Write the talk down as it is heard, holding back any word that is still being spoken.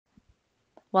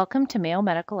Welcome to Mayo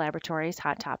Medical Laboratories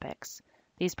Hot Topics.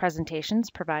 These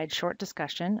presentations provide short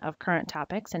discussion of current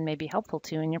topics and may be helpful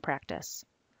to you in your practice.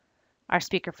 Our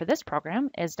speaker for this program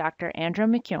is Dr. Andrew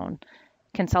McKeon,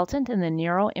 consultant in the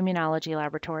Neuroimmunology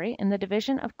Laboratory in the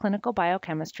Division of Clinical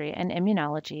Biochemistry and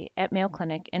Immunology at Mayo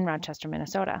Clinic in Rochester,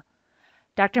 Minnesota.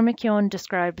 Dr. McKeon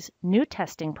describes new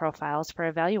testing profiles for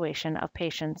evaluation of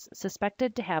patients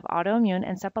suspected to have autoimmune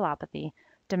encephalopathy,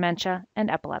 dementia, and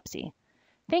epilepsy.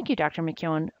 Thank you, Dr.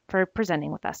 McKeon, for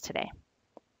presenting with us today.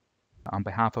 On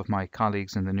behalf of my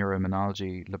colleagues in the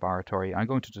Neuroimmunology Laboratory, I'm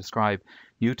going to describe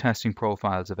new testing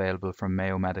profiles available from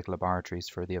Mayo Medical Laboratories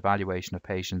for the evaluation of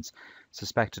patients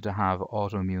suspected to have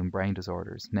autoimmune brain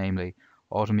disorders, namely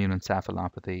autoimmune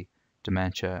encephalopathy,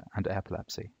 dementia, and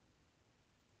epilepsy.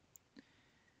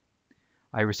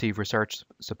 I receive research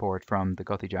support from the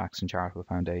Guthrie-Jackson Charitable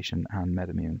Foundation and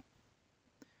MedImmune.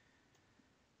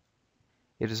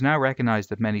 It is now recognized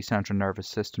that many central nervous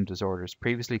system disorders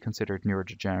previously considered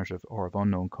neurodegenerative or of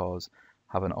unknown cause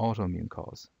have an autoimmune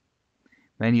cause.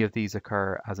 Many of these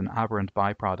occur as an aberrant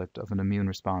byproduct of an immune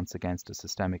response against a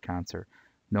systemic cancer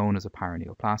known as a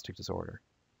paraneoplastic disorder.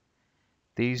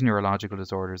 These neurological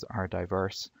disorders are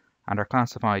diverse and are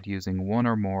classified using one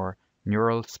or more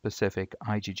neural-specific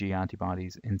IgG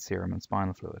antibodies in serum and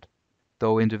spinal fluid.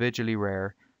 Though individually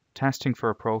rare, testing for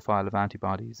a profile of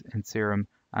antibodies in serum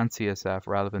and CSF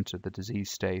relevant to the disease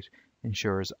state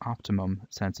ensures optimum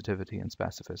sensitivity and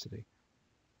specificity.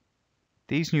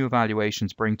 These new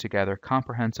evaluations bring together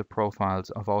comprehensive profiles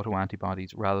of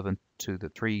autoantibodies relevant to the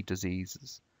three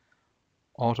diseases: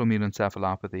 autoimmune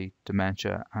encephalopathy,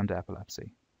 dementia, and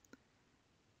epilepsy.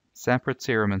 Separate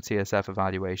serum and CSF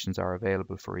evaluations are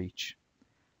available for each.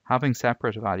 Having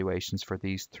separate evaluations for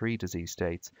these three disease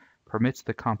states permits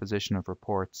the composition of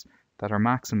reports that are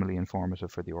maximally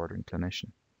informative for the ordering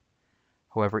clinician.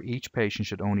 However, each patient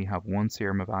should only have one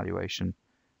serum evaluation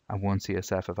and one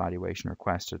CSF evaluation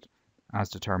requested, as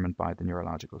determined by the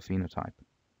neurological phenotype.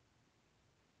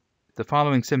 The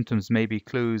following symptoms may be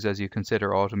clues as you consider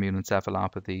autoimmune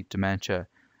encephalopathy, dementia,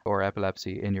 or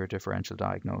epilepsy in your differential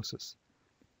diagnosis: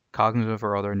 cognitive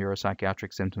or other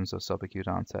neuropsychiatric symptoms of subacute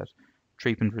onset,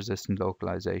 treatment-resistant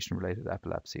localization-related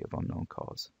epilepsy of unknown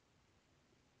cause.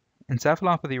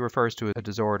 Encephalopathy refers to a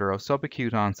disorder of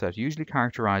subacute onset, usually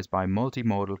characterized by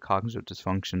multimodal cognitive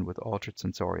dysfunction with altered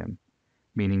sensorium,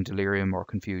 meaning delirium or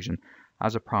confusion,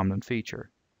 as a prominent feature.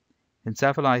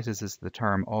 Encephalitis is the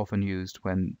term often used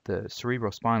when the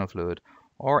cerebrospinal fluid,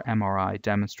 or MRI,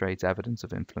 demonstrates evidence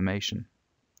of inflammation.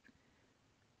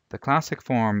 The classic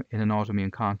form in an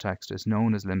autoimmune context is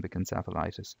known as limbic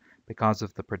encephalitis because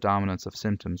of the predominance of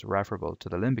symptoms referable to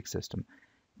the limbic system,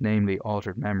 namely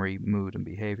altered memory, mood, and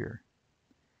behavior.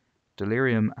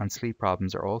 Delirium and sleep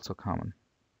problems are also common.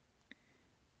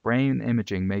 Brain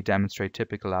imaging may demonstrate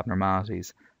typical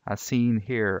abnormalities as seen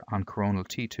here on coronal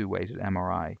T2 weighted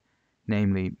MRI,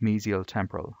 namely mesial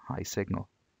temporal high signal.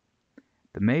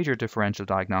 The major differential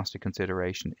diagnostic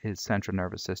consideration is central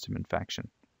nervous system infection.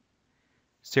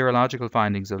 Serological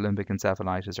findings of limbic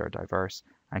encephalitis are diverse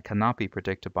and cannot be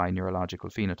predicted by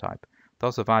neurological phenotype,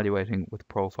 thus evaluating with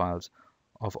profiles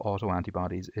of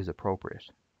autoantibodies is appropriate.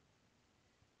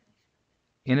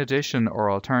 In addition, or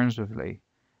alternatively,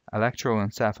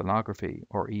 electroencephalography,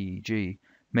 or EEG,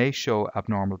 may show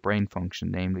abnormal brain function,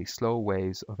 namely slow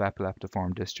waves of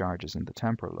epileptiform discharges in the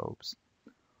temporal lobes.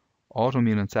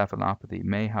 Autoimmune encephalopathy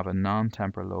may have a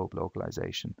non-temporal lobe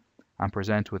localization and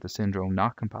present with a syndrome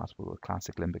not compatible with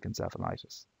classic limbic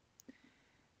encephalitis.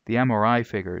 The MRI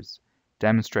figures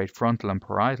demonstrate frontal and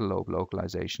parietal lobe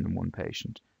localization in one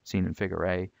patient, seen in Figure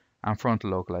A, and frontal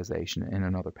localization in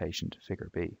another patient, Figure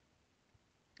B.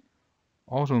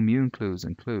 Autoimmune clues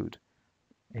include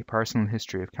a personal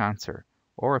history of cancer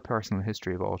or a personal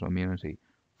history of autoimmunity,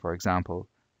 for example,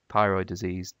 thyroid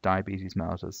disease, diabetes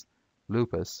mellitus,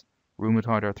 lupus,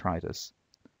 rheumatoid arthritis.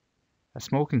 A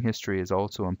smoking history is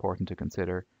also important to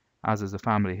consider, as is a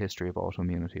family history of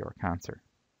autoimmunity or cancer.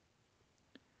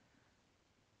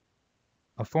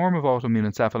 A form of autoimmune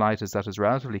encephalitis that is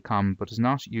relatively common but does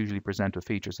not usually present with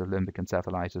features of limbic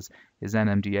encephalitis is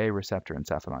NMDA receptor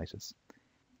encephalitis.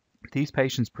 These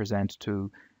patients present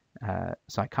to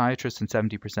psychiatrists in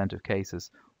 70% of cases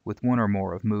with one or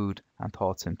more of mood and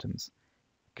thought symptoms.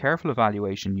 Careful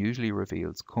evaluation usually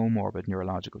reveals comorbid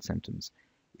neurological symptoms.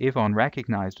 If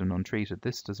unrecognized and untreated,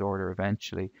 this disorder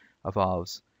eventually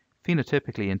evolves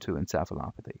phenotypically into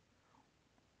encephalopathy.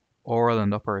 Oral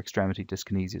and upper extremity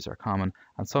dyskinesias are common,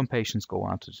 and some patients go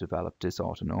on to develop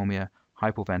dysautonomia,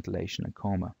 hypoventilation, and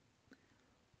coma.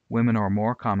 Women are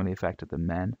more commonly affected than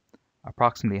men.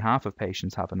 Approximately half of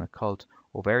patients have an occult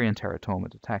ovarian teratoma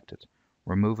detected,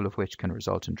 removal of which can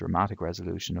result in dramatic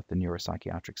resolution of the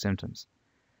neuropsychiatric symptoms.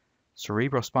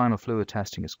 Cerebrospinal fluid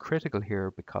testing is critical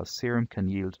here because serum can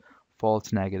yield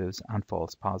false negatives and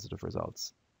false positive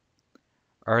results.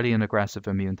 Early and aggressive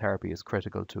immune therapy is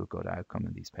critical to a good outcome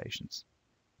in these patients.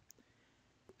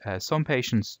 Some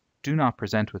patients do not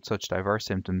present with such diverse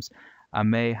symptoms and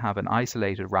may have an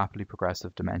isolated, rapidly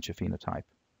progressive dementia phenotype.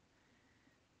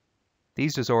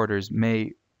 These disorders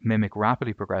may mimic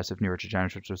rapidly progressive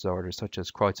neurodegenerative disorders such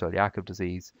as Creutzfeldt-Jakob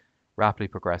disease, rapidly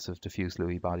progressive diffuse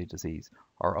Lewy body disease,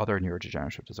 or other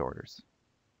neurodegenerative disorders.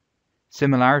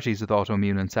 Similarities with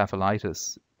autoimmune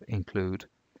encephalitis include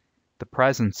the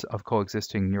presence of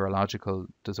coexisting neurological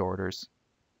disorders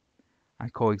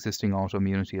and coexisting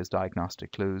autoimmunity as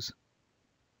diagnostic clues.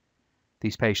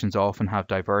 These patients often have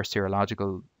diverse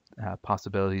serological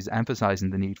possibilities, emphasizing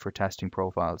the need for testing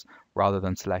profiles rather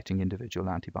than selecting individual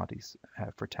antibodies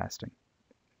for testing.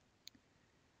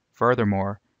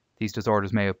 Furthermore, these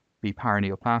disorders may be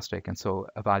paraneoplastic, and so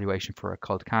evaluation for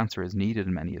occult cancer is needed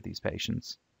in many of these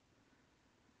patients.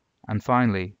 And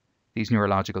finally, these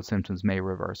neurological symptoms may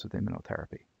reverse with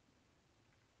immunotherapy.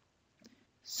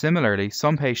 Similarly,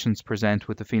 some patients present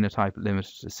with the phenotype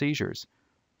limited to seizures,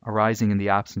 arising in the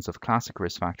absence of classic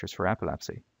risk factors for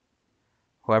epilepsy.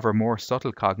 However, more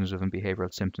subtle cognitive and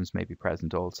behavioral symptoms may be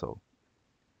present also.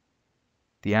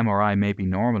 The MRI may be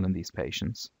normal in these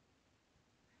patients.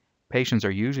 Patients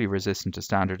are usually resistant to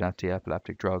standard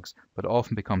anti-epileptic drugs, but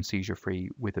often become seizure-free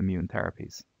with immune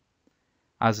therapies.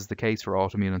 As is the case for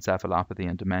autoimmune encephalopathy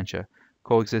and dementia,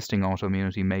 coexisting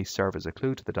autoimmunity may serve as a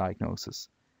clue to the diagnosis,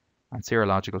 and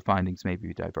serological findings may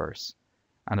be diverse,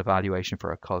 and evaluation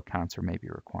for occult cancer may be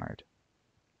required.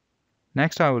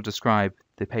 Next, I will describe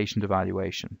the patient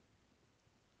evaluation.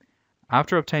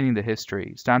 After obtaining the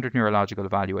history, standard neurological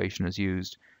evaluation is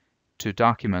used to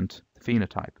document the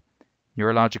phenotype.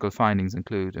 Neurological findings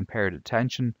include impaired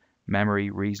attention,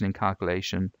 memory, reasoning,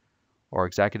 calculation, or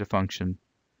executive function.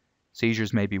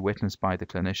 Seizures may be witnessed by the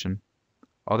clinician.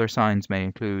 Other signs may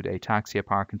include ataxia,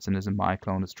 Parkinsonism,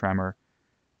 myoclonus tremor,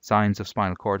 signs of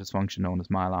spinal cord dysfunction known as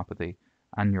myelopathy,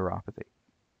 and neuropathy.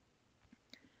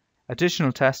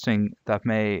 Additional testing that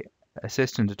may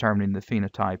assist in determining the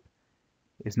phenotype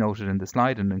is noted in the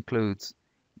slide and includes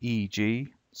EEG,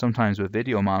 sometimes with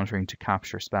video monitoring to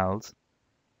capture spells,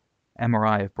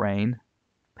 MRI of brain,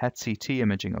 PET-CT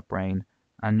imaging of brain,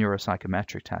 and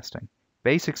neuropsychometric testing.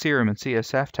 Basic serum and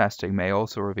CSF testing may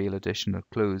also reveal additional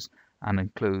clues and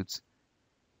includes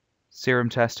serum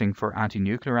testing for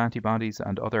anti-nuclear antibodies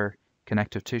and other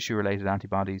connective tissue-related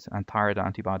antibodies and thyroid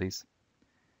antibodies.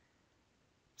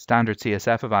 Standard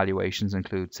CSF evaluations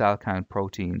include cell count,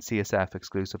 protein, CSF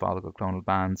exclusive oligoclonal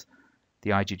bands,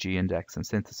 the IgG index, and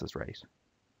synthesis rate.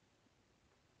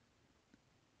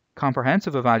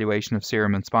 Comprehensive evaluation of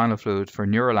serum and spinal fluid for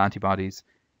neural antibodies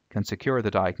can secure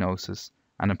the diagnosis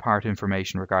and impart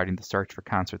information regarding the search for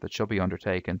cancer that should be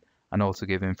undertaken, and also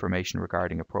give information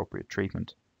regarding appropriate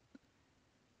treatment.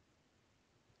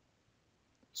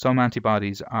 Some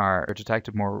antibodies are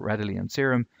detected more readily in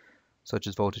serum, such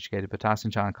as voltage-gated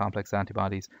potassium channel complex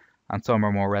antibodies, and some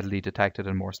are more readily detected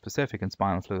and more specific in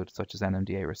spinal fluid, such as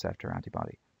NMDA receptor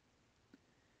antibody.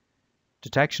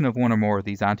 Detection of one or more of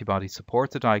these antibodies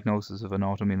supports the diagnosis of an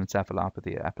autoimmune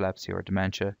encephalopathy, epilepsy, or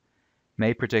dementia,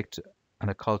 may predict an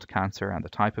occult cancer and the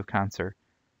type of cancer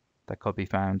that could be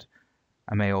found,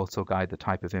 and may also guide the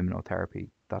type of immunotherapy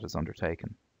that is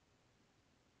undertaken.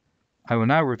 I will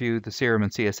now review the serum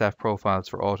and CSF profiles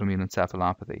for autoimmune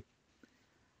encephalopathy.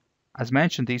 As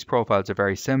mentioned, these profiles are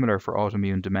very similar for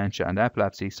autoimmune dementia and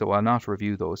epilepsy, so I'll not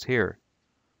review those here.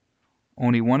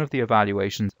 Only one of the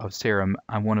evaluations of serum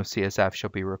and one of CSF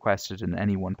should be requested in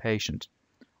any one patient.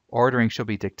 Ordering should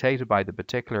be dictated by the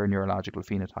particular neurological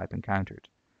phenotype encountered.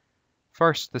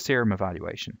 First, the serum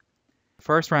evaluation. The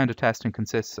first round of testing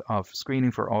consists of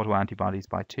screening for autoantibodies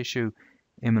by tissue,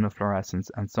 immunofluorescence,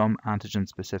 and some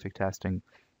antigen-specific testing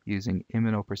using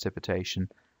immunoprecipitation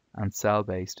and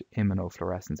cell-based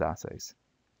immunofluorescence assays.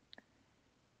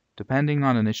 Depending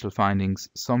on initial findings,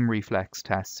 some reflex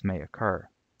tests may occur.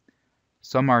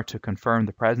 Some are to confirm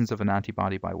the presence of an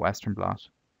antibody by Western blot.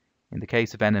 In the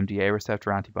case of NMDA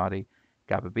receptor antibody,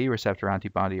 GABA B receptor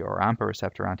antibody, or AMPA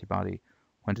receptor antibody,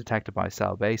 when detected by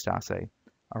cell-based assay,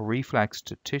 a reflex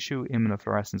to tissue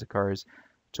immunofluorescence occurs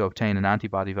to obtain an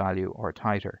antibody value or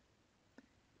titer.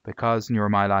 Because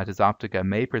neuromyelitis optica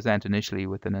may present initially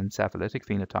with an encephalitic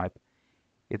phenotype,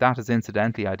 if that is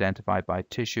incidentally identified by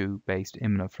tissue-based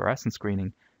immunofluorescence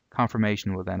screening,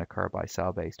 confirmation will then occur by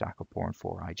cell-based aquaporin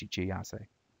 4 IgG assay.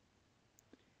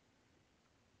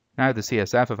 Now the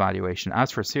CSF evaluation.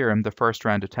 As for serum, the first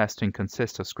round of testing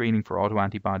consists of screening for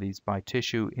autoantibodies by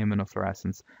tissue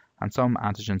immunofluorescence and some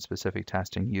antigen-specific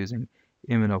testing using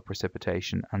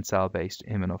immunoprecipitation and cell-based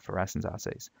immunofluorescence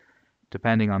assays.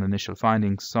 Depending on initial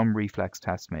findings, some reflex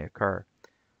tests may occur.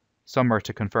 Some are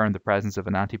to confirm the presence of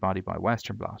an antibody by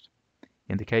Western blot.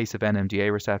 In the case of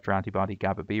NMDA receptor antibody,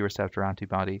 GABA B receptor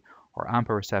antibody, or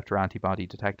AMPA receptor antibody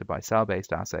detected by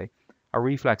cell-based assay, a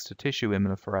reflex to tissue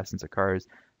immunofluorescence occurs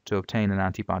to obtain an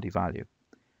antibody value.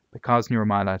 Because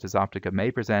neuromyelitis optica may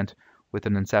present with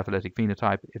an encephalitic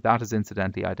phenotype, if that is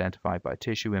incidentally identified by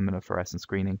tissue immunofluorescence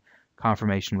screening,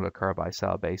 confirmation will occur by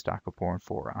cell-based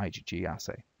aquaporin-4 IgG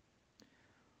assay.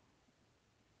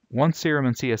 Once serum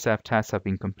and CSF tests have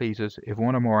been completed, if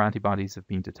one or more antibodies have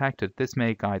been detected, this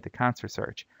may guide the cancer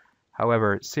search.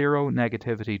 However,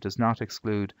 seronegativity does not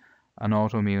exclude an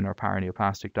autoimmune or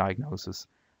paraneoplastic diagnosis,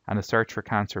 and a search for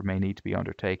cancer may need to be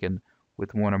undertaken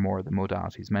with one or more of the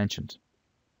modalities mentioned.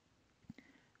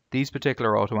 These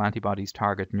particular autoantibodies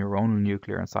target neuronal,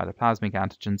 nuclear, and cytoplasmic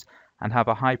antigens and have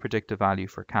a high predictive value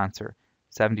for cancer,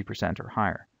 70% or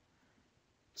higher.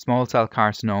 Small cell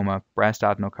carcinoma, breast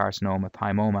adenocarcinoma,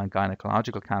 thymoma, and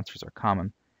gynecological cancers are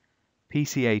common.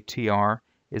 PCA-TR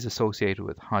is associated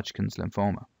with Hodgkin's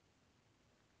lymphoma.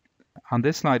 On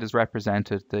this slide is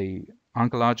represented the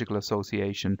oncological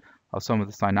association of some of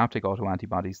the synaptic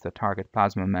autoantibodies that target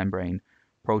plasma membrane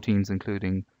proteins,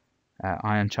 including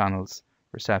ion channels,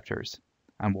 receptors,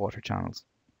 and water channels.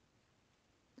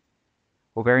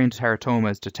 Ovarian teratoma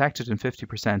is detected in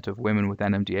 50% of women with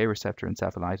NMDA receptor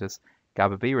encephalitis.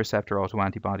 GABA B receptor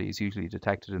autoantibody is usually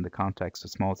detected in the context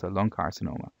of small cell lung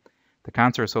carcinoma. The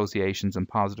cancer associations and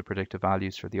positive predictive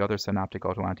values for the other synaptic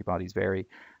autoantibodies vary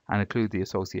and include the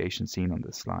associations seen on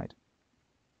this slide.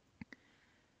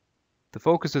 The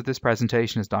focus of this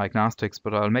presentation is diagnostics,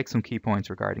 but I'll make some key points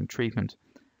regarding treatment.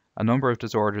 A number of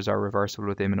disorders are reversible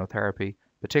with immunotherapy,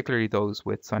 particularly those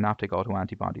with synaptic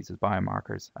autoantibodies as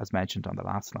biomarkers, as mentioned on the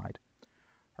last slide.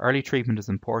 Early treatment is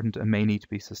important and may need to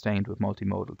be sustained with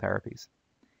multimodal therapies.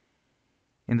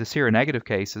 In the seronegative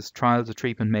cases, trials of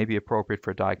treatment may be appropriate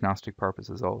for diagnostic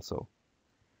purposes also.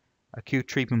 Acute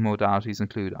treatment modalities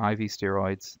include IV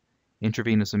steroids,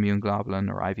 intravenous immune globulin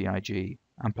or IVIG,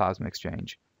 and plasma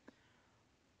exchange.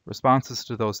 Responses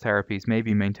to those therapies may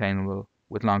be maintainable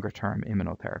with longer-term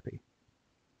immunotherapy.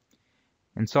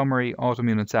 In summary,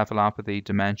 autoimmune encephalopathy,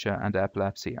 dementia, and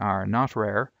epilepsy are not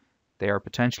rare. They are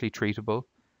potentially treatable.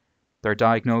 Their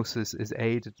diagnosis is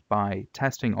aided by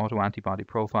testing autoantibody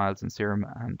profiles in serum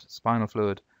and spinal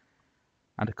fluid,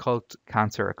 and occult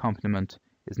cancer accompaniment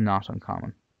is not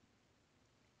uncommon.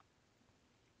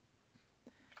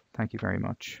 Thank you very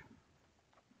much.